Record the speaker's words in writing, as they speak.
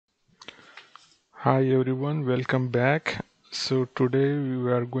Hi everyone, welcome back. So today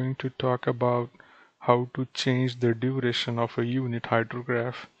we are going to talk about how to change the duration of a unit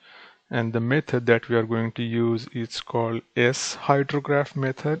hydrograph, and the method that we are going to use is called S-Hydrograph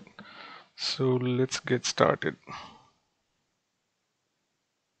method. So let's get started.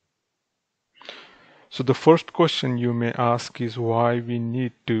 So the first question you may ask is why we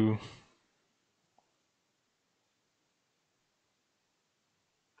need to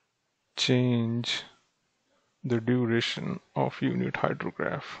change the duration of unit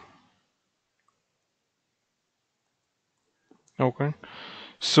hydrograph. Okay.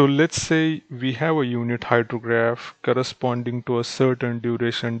 So let's say we have a unit hydrograph corresponding to a certain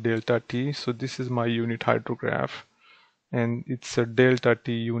duration delta t. So this is my unit hydrograph and it's a delta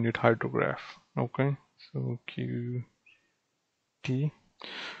t unit hydrograph. Okay, so QT.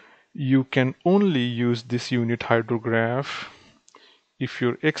 You can only use this unit hydrograph if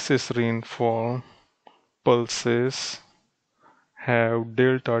your excess rainfall pulses have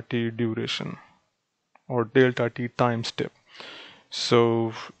delta t duration or delta t time step.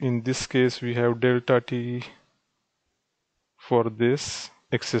 So in this case we have delta t for this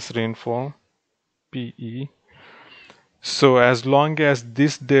excess rainfall PE. So as long as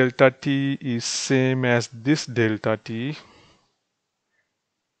this delta T is same as this delta T,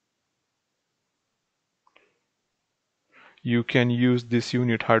 you can use this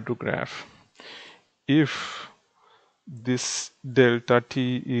unit hydrograph. If this delta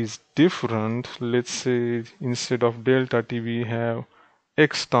T is different, let's say instead of delta T we have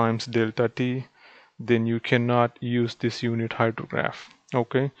X times delta T, then you cannot use this unit hydrograph.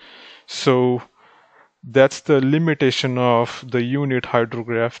 Okay, so that's the limitation of the unit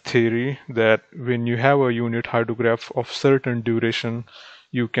hydrograph theory, that when you have a unit hydrograph of certain duration,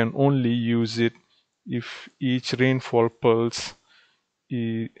 you can only use it if each rainfall pulse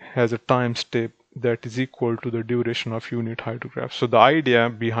has a time step that is equal to the duration of unit hydrograph. So the idea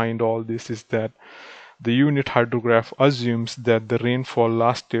behind all this is that the unit hydrograph assumes that the rainfall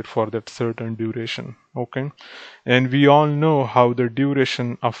lasted for that certain duration. Okay, and we all know how the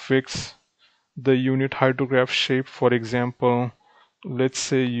duration affects the unit hydrograph shape. For example, let's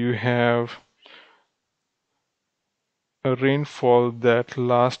say you have a rainfall that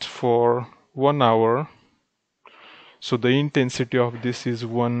lasts for 1 hour, so the intensity of this is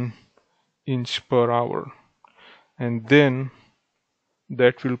 1 inch per hour, and then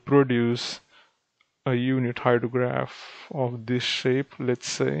that will produce a unit hydrograph of this shape, let's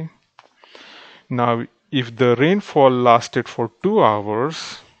say. Now if the rainfall lasted for 2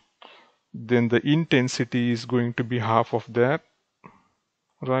 hours, then the intensity is going to be half of that,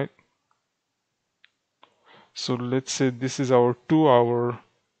 right? So let's say this is our 2 hour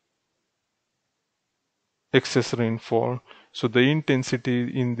excess rainfall. So the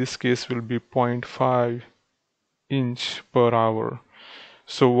intensity in this case will be 0.5 inch per hour.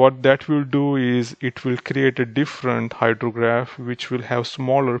 So what that will do is it will create a different hydrograph which will have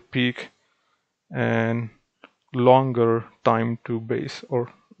smaller peak and longer time to base,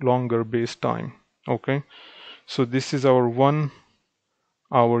 or longer base time. Okay, so this is our 1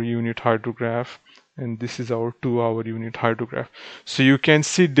 hour unit hydrograph and this is our 2 hour unit hydrograph. So you can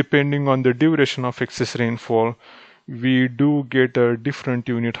see, depending on the duration of excess rainfall, we do get a different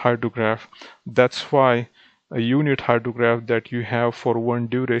unit hydrograph. That's why a unit hydrograph that you have for one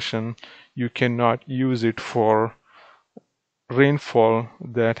duration, you cannot use it for rainfall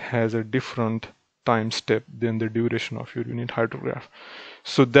that has a different time step than the duration of your unit hydrograph.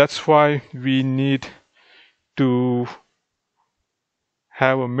 So that's why we need to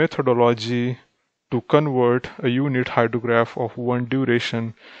have a methodology to convert a unit hydrograph of one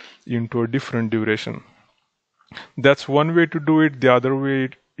duration into a different duration. That's one way to do it. The other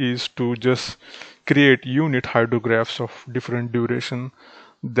way is to just create unit hydrographs of different duration.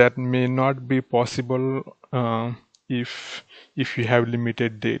 That may not be possible if you have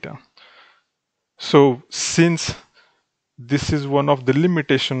limited data. So since this is one of the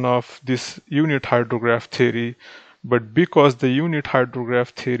limitation of this unit hydrograph theory, but because the unit hydrograph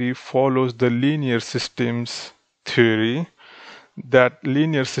theory follows the linear systems theory, that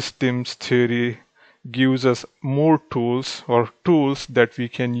linear systems theory gives us more tools, or tools that we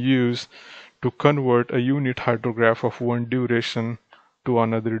can use to convert a unit hydrograph of one duration to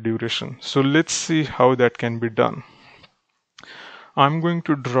another duration. So let's see how that can be done. I'm going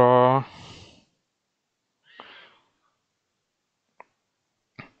to draw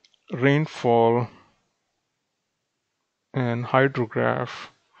rainfall and hydrograph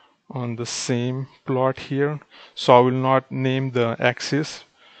on the same plot here. So I will not name the axis.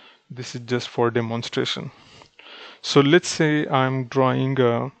 This is just for demonstration. So let's say I'm drawing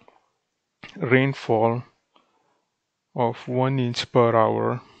a rainfall of 1 inch per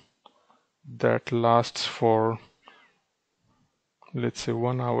hour that lasts for, let's say,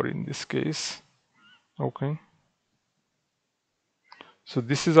 1 hour in this case. Okay, so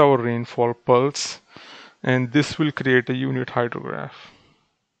this is our rainfall pulse, and this will create a unit hydrograph.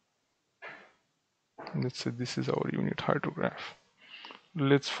 Let's say this is our unit hydrograph.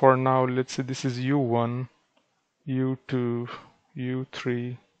 For now, let's say this is U1, U2,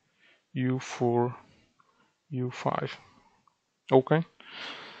 U3, U4, U5. Okay,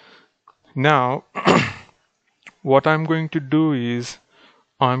 now what I'm going to do is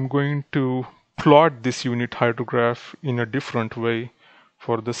I'm going to plot this unit hydrograph in a different way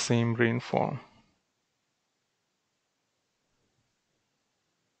for the same rainfall.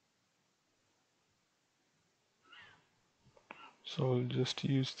 So I'll just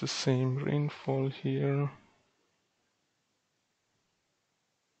use the same rainfall here.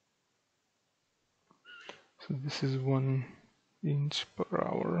 So this is 1 inch per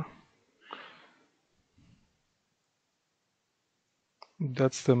hour.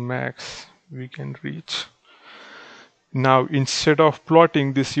 That's the max we can reach. Now, instead of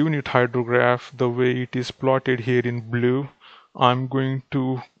plotting this unit hydrograph the way it is plotted here in blue, I'm going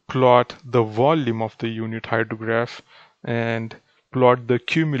to plot the volume of the unit hydrograph and plot the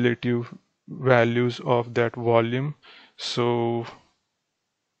cumulative values of that volume. So,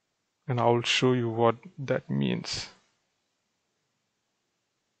 and I'll show you what that means.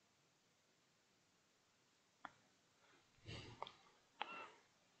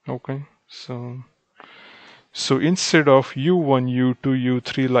 Okay, so instead of U1, U2,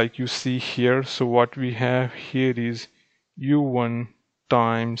 U3 like you see here, so what we have here is U1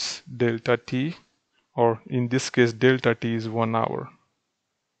 times delta T, or in this case delta T is 1 hour.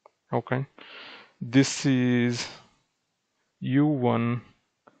 Okay, this is U1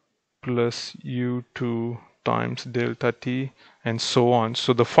 plus U2 times delta T, and so on.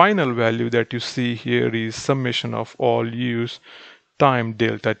 So the final value that you see here is summation of all U's time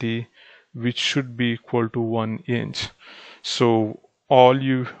delta T, which should be equal to 1 inch. So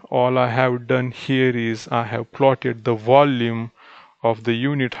all I have done here is I have plotted the volume of the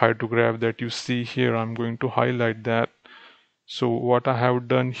unit hydrograph that you see here. I'm going to highlight that. So what I have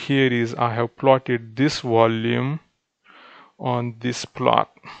done here is I have plotted this volume on this plot.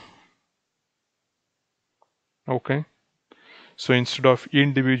 Okay, so instead of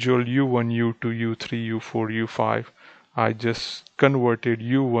individual U1, U2, U3, U4, U5, I just converted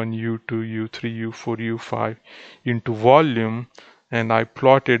U1, U2, U3, U4, U5 into volume, and I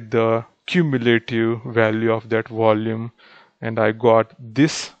plotted the cumulative value of that volume, and I got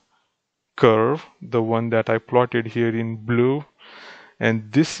this curve, the one that I plotted here in blue,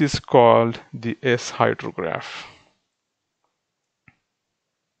 and this is called the S-Hydrograph.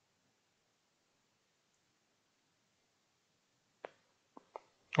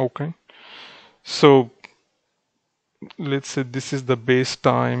 Okay, so let's say this is the base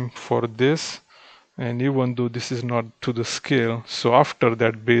time for this, and even though this is not to the scale, so after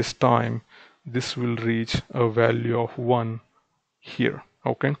that base time this will reach a value of 1 here.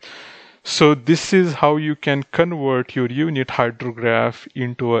 Okay, so this is how you can convert your unit hydrograph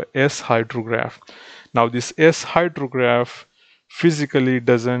into a S-Hydrograph. Now this S-Hydrograph physically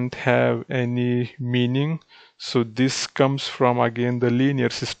doesn't have any meaning, so this comes from again the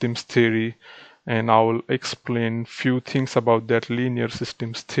linear systems theory, and I will explain few things about that linear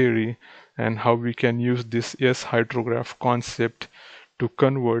systems theory and how we can use this S-Hydrograph concept to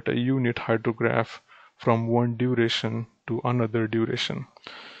convert a unit hydrograph from one duration to another duration.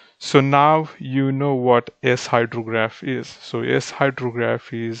 So now you know what S-Hydrograph is. So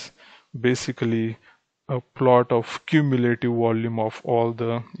S-Hydrograph is basically a plot of cumulative volume of all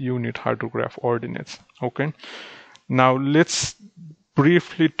the unit hydrograph ordinates. Okay, now let's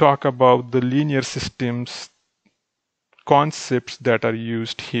briefly talk about the linear systems concepts that are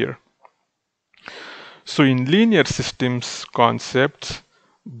used here. So in linear systems concepts,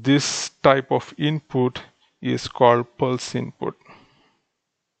 this type of input is called pulse input.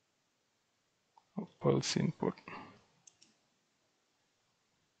 Pulse input.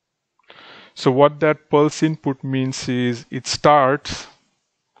 So what that pulse input means is it starts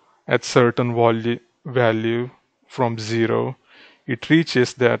at certain value from 0, it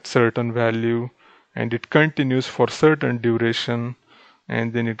reaches that certain value, and it continues for certain duration,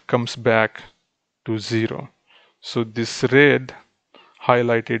 and then it comes back to 0. So this red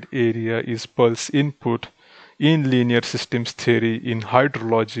highlighted area is pulse input. In linear systems theory, in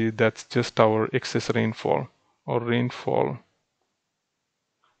hydrology, that's just our excess rainfall or rainfall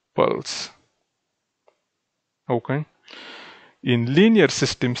pulse. Okay, in linear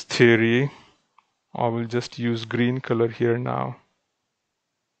systems theory, I will just use green color here now.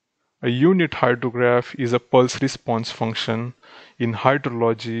 A unit hydrograph is a pulse response function. In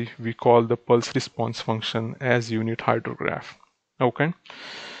hydrology, we call the pulse response function as unit hydrograph. Okay.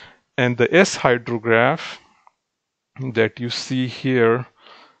 And the S-Hydrograph that you see here,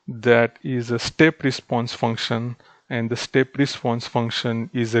 that is a step response function, and the step response function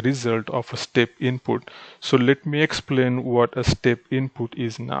is a result of a step input. So let me explain what a step input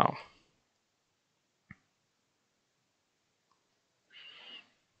is now.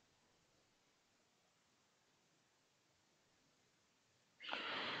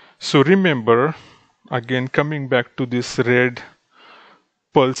 So remember, again coming back to this red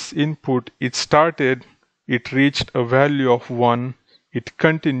pulse input, it reached a value of 1, it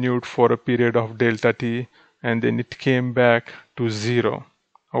continued for a period of delta t, and then it came back to 0.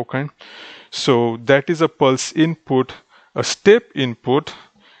 Okay, so that is a pulse input. A step input,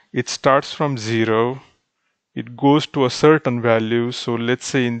 it starts from 0, it goes to a certain value, so let's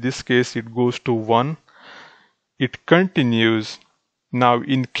say in this case it goes to 1, it continues. Now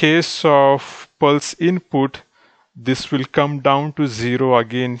in case of pulse input, this will come down to 0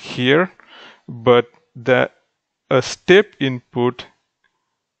 again here, but a step input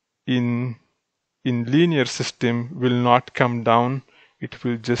in linear system will not come down, it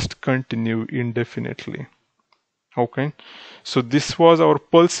will just continue indefinitely. Okay, so this was our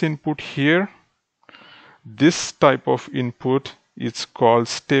pulse input here. This type of input is called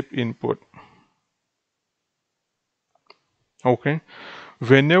step input. Okay,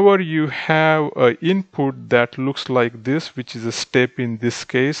 whenever you have an input that looks like this, which is a step in this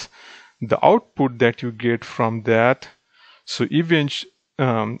case, the output that you get from that, so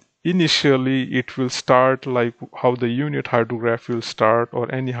initially it will start like how the unit hydrograph will start,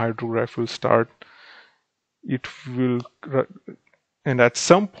 or any hydrograph will start. It will, and at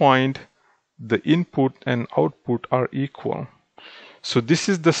some point the input and output are equal. So this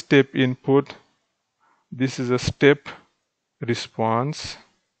is the step input, this is a step response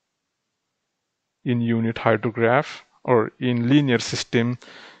in unit hydrograph or in linear system.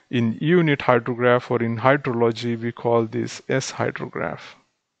 In unit hydrograph or in hydrology, we call this S-Hydrograph.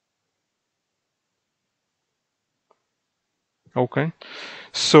 Okay,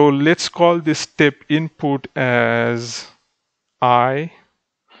 so let's call this step input as I,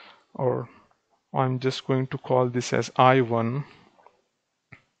 or I'm just going to call this as I1.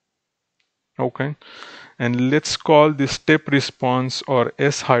 Okay, and let's call this step response or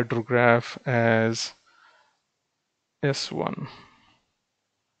S-Hydrograph as S1.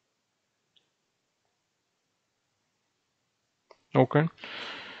 Okay,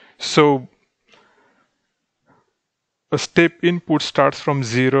 so a step input starts from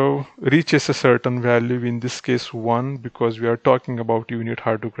 0, reaches a certain value, in this case 1, because we are talking about unit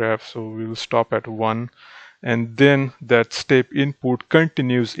hydrograph, so we will stop at 1, and then that step input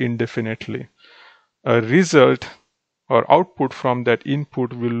continues indefinitely. A result or output from that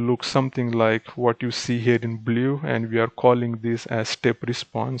input will look something like what you see here in blue, and we are calling this as step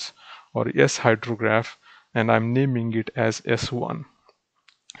response or S-Hydrograph, and I'm naming it as S1.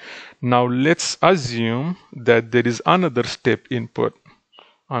 Now let's assume that there is another step input.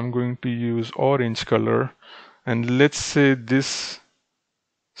 I'm going to use orange color, and let's say this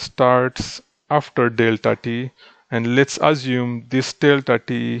starts after delta t, and let's assume this delta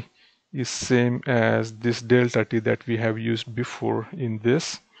t is same as this delta t that we have used before in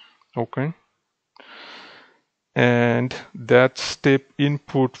this. Okay, and that step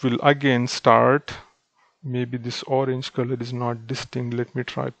input will again start. Maybe this orange color is not distinct, let me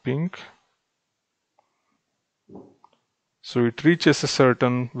try pink. So it reaches a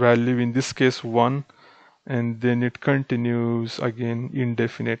certain value, in this case 1, and then it continues again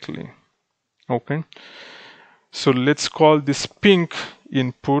indefinitely. Okay, so let's call this pink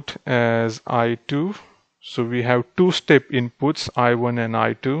input as I2. So we have two step inputs, I1 and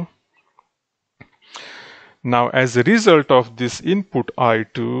I2. Now as a result of this input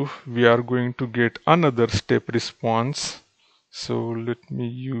I2, we are going to get another step response. So let me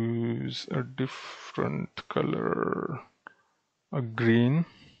use a different color, a green,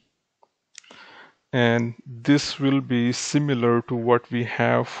 and this will be similar to what we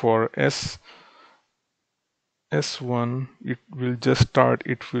have for S1.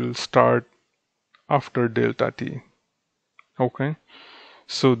 It will start after delta t. Okay,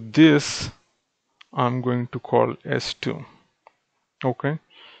 so this I'm going to call S2. Okay,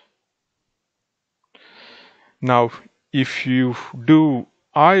 now if you do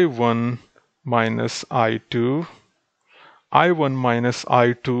I1 minus I2, I1 minus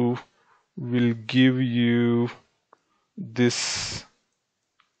I2 will give you this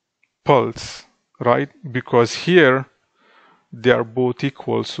pulse, right? Because here they are both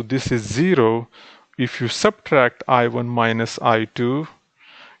equal, so this is 0. If you subtract I1 minus I2,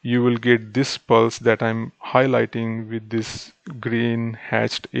 you will get this pulse that I'm highlighting with this green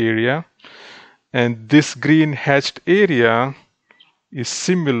hatched area. And this green hatched area is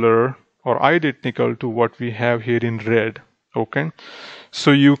similar or identical to what we have here in red. Okay,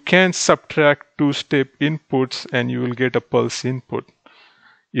 so you can subtract two-step inputs and you will get a pulse input.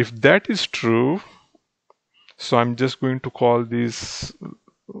 If that is true, so I'm just going to call this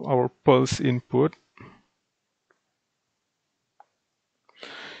our pulse input.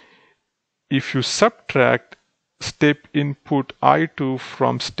 If you subtract step input I2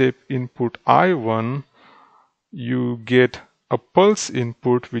 from step input I1, you get a pulse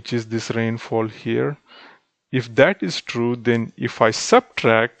input, which is this rainfall here. If that is true, then if I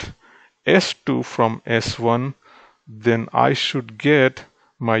subtract S2 from S1, then I should get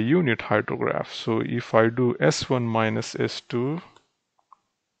my unit hydrograph. So if I do S1 minus S2,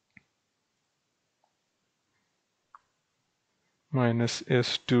 minus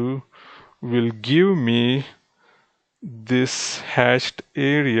S2 will give me this hatched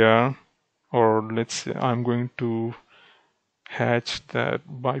area, or let's say I'm going to hatch that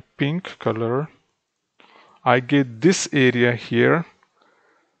by pink color. I get this area here,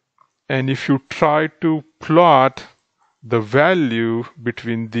 and if you try to plot the value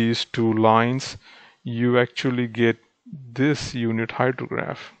between these two lines, you actually get this unit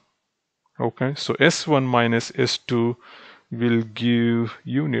hydrograph. Okay, so S1 minus S2 will give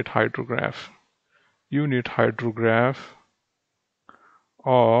unit hydrograph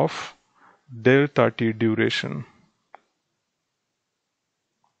of delta T duration.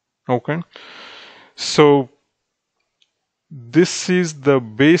 Okay, so this is the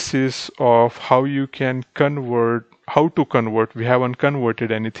basis of how you can convert, how to convert. We haven't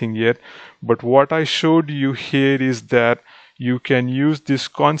converted anything yet, but what I showed you here is that you can use this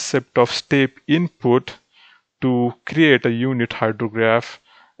concept of step input to create a unit hydrograph,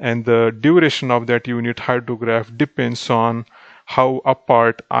 and the duration of that unit hydrograph depends on how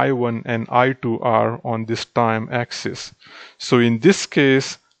apart I1 and I2 are on this time axis. So in this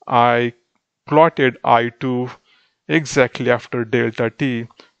case, I plotted I2 exactly after delta t,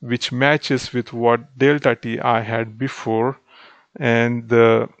 which matches with what delta t I had before, and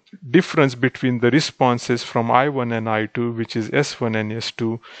the difference between the responses from I1 and I2, which is S1 and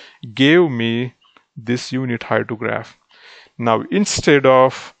S2, gave me this unit hydrograph. Now instead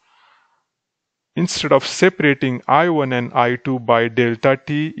of separating I1 and I2 by delta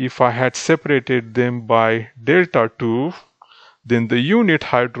t, if I had separated them by delta 2, then the unit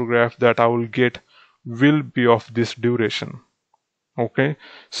hydrograph that I will get will be of this duration. Okay,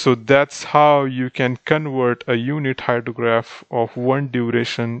 so that's how you can convert a unit hydrograph of one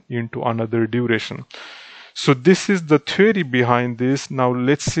duration into another duration. So this is the theory behind this. Now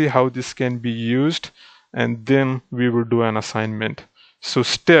let's see how this can be used, and then we will do an assignment. So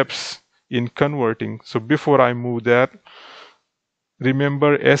steps in converting. So before I move that,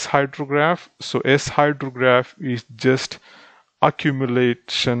 remember S-Hydrograph. So S-Hydrograph is just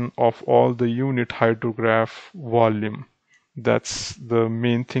accumulation of all the unit hydrograph volume. That's the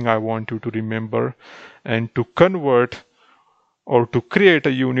main thing I want you to remember. And to convert or to create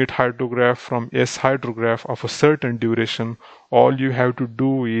a unit hydrograph from S-Hydrograph of a certain duration, all you have to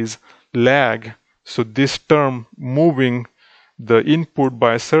do is lag. So this term moving the input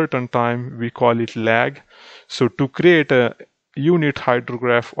by a certain time, we call it lag. So to create a unit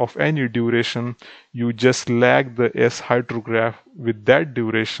hydrograph of any duration, you just lag the S-Hydrograph with that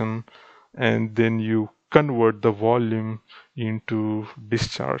duration, and then you convert the volume into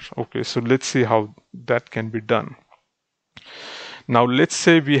discharge. Okay, so let's see how that can be done. Now let's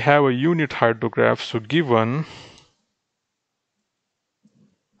say we have a unit hydrograph. So given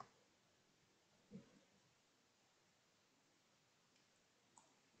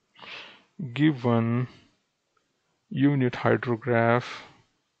unit hydrograph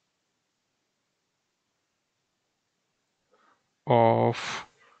of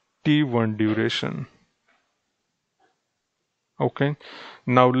T1 duration. Okay,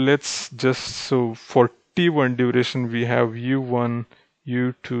 now let's just, so for T1 duration we have U1,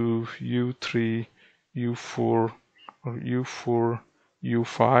 U2, U3, U4, or U4,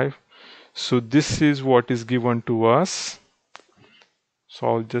 U5. So this is what is given to us. So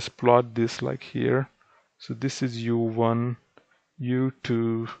I'll just plot this like here. So this is U1,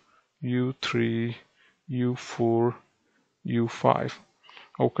 U2, U3, U4, U5.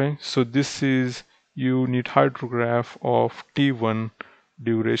 Okay, so this is unit hydrograph of T1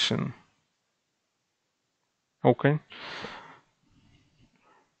 duration. Okay,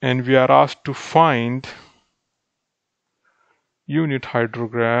 and we are asked to find unit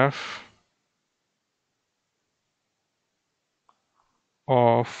hydrograph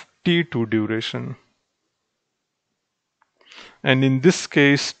of T2 duration. And in this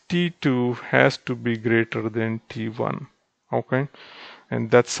case, T2 has to be greater than T1. Okay,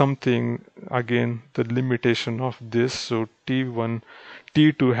 and that's something, again, the limitation of this. So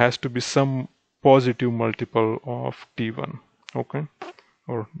T2 has to be some positive multiple of T1. Okay,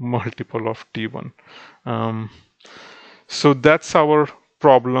 or multiple of T1. So that's our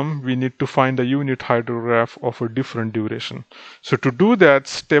problem. We need to find a unit hydrograph of a different duration. So to do that,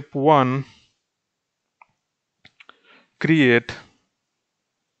 step 1, create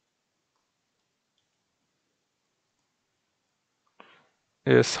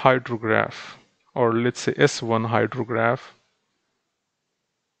S-Hydrograph, or let's say S1 hydrograph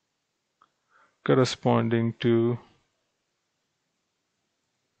corresponding to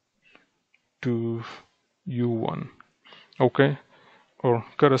U1. Okay, or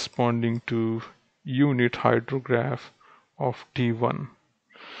corresponding to unit hydrograph of T1.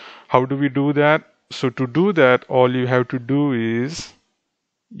 How do we do that? So to do that, all you have to do is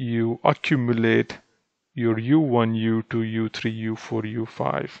you accumulate your U1, U2, U3, U4,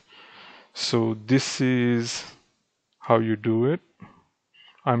 U5. So this is how you do it.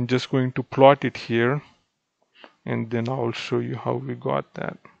 I'm just going to plot it here, and then I'll show you how we got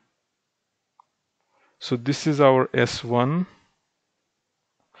that. So this is our S1.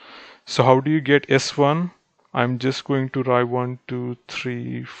 So how do you get S1? I'm just going to write 1, 2,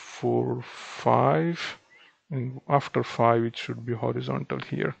 3, 4, 5, and after 5 it should be horizontal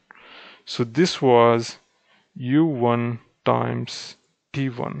here. So this was U1 times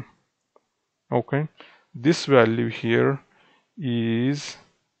T1. Okay, this value here is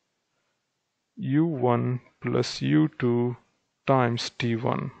U1 plus U2 times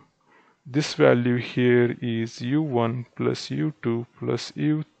T1. This value here is U1 plus U2 plus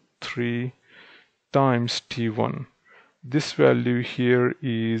U3 times T1. This value here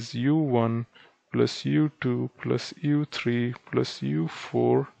is U1 plus U2 plus U3 plus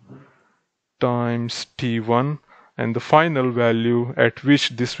U4 times T1, and the final value at which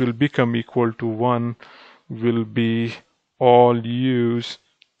this will become equal to 1 will be all U's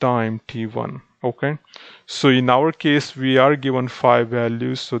times T1. Okay, so in our case we are given 5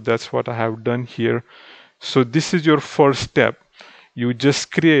 values, so that's what I have done here. So this is your first step. You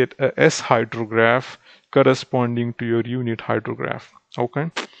just create a S-Hydrograph corresponding to your unit hydrograph.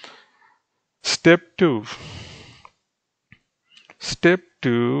 Okay, step 2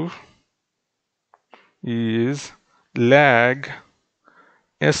 is lag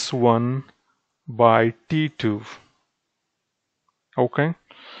S1 by T2. Okay,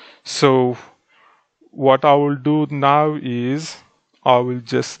 so what I will do now is I will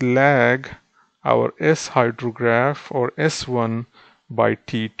just lag our S-Hydrograph or S1 by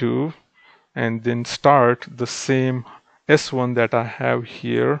T2, and then start the same S1 that I have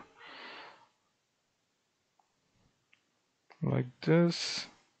here, like this.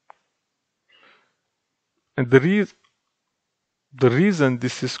 And the reason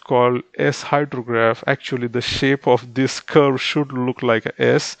this is called S-Hydrograph, actually the shape of this curve should look like a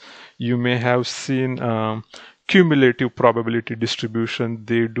S. You may have seen cumulative probability distribution,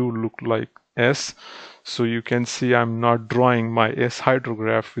 they do look like S. So you can see I'm not drawing my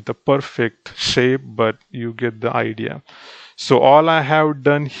S-Hydrograph with a perfect shape, but you get the idea. So all I have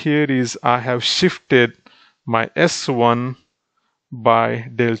done here is I have shifted my S1 by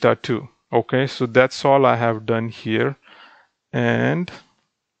delta 2. Okay, so that's all I have done here. And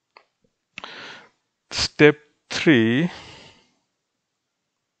step 3,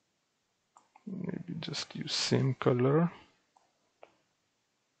 maybe just use same color,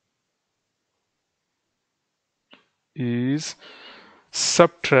 is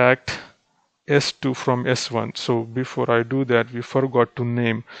subtract S2 from S1. So before I do that, we forgot to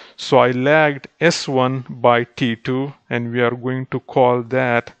name. So I lagged S1 by T2, and we are going to call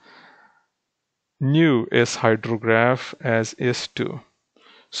that new S-Hydrograph as S2.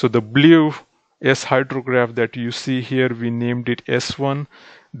 So the blue S-Hydrograph that you see here, we named it S1.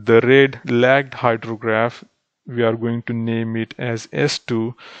 The red lagged hydrograph, we are going to name it as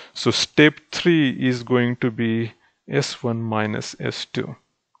S2. So step 3 is going to be S1 minus S2.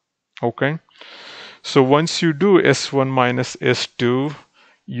 Okay, so once you do S1 minus S2,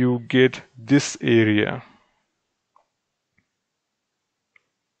 you get this area.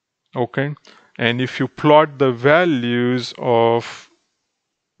 Okay, and if you plot the values of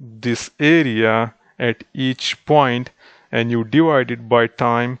this area at each point and you divide it by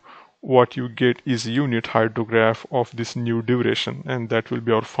time, what you get is unit hydrograph of this new duration, and that will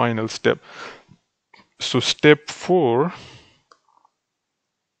be our final step. So step 4,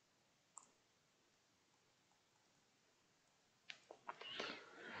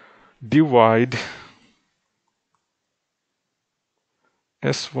 divide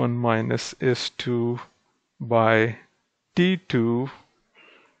S1 minus S2 by T2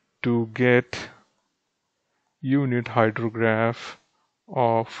 to get unit hydrograph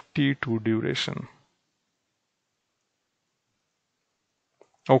of T2 duration.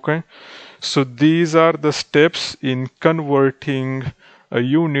 Okay, so these are the steps in converting a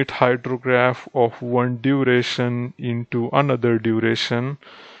unit hydrograph of one duration into another duration.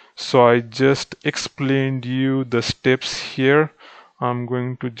 So I just explained you the steps here. I'm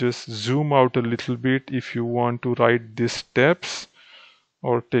going to just zoom out a little bit. If you want to write these steps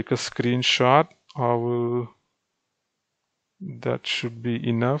or take a screenshot, that should be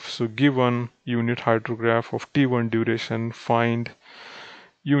enough. So given unit hydrograph of T1 duration, find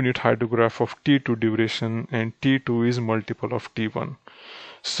unit hydrograph of T2 duration, and T2 is multiple of T1.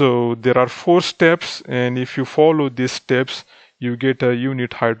 So there are 4 steps, and if you follow these steps, you get a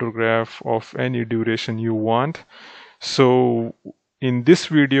unit hydrograph of any duration you want. So in this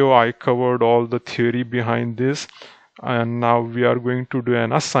video, I covered all the theory behind this, and now we are going to do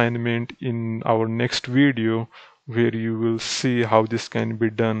an assignment in our next video where you will see how this can be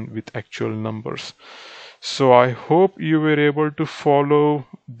done with actual numbers. So I hope you were able to follow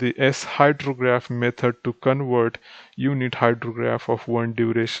the S-Hydrograph method to convert unit hydrograph of one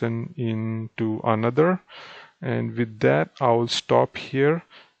duration into another. And with that, I will stop here.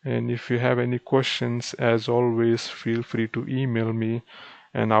 And if you have any questions, as always, feel free to email me,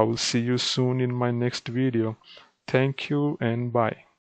 and I will see you soon in my next video. Thank you and bye.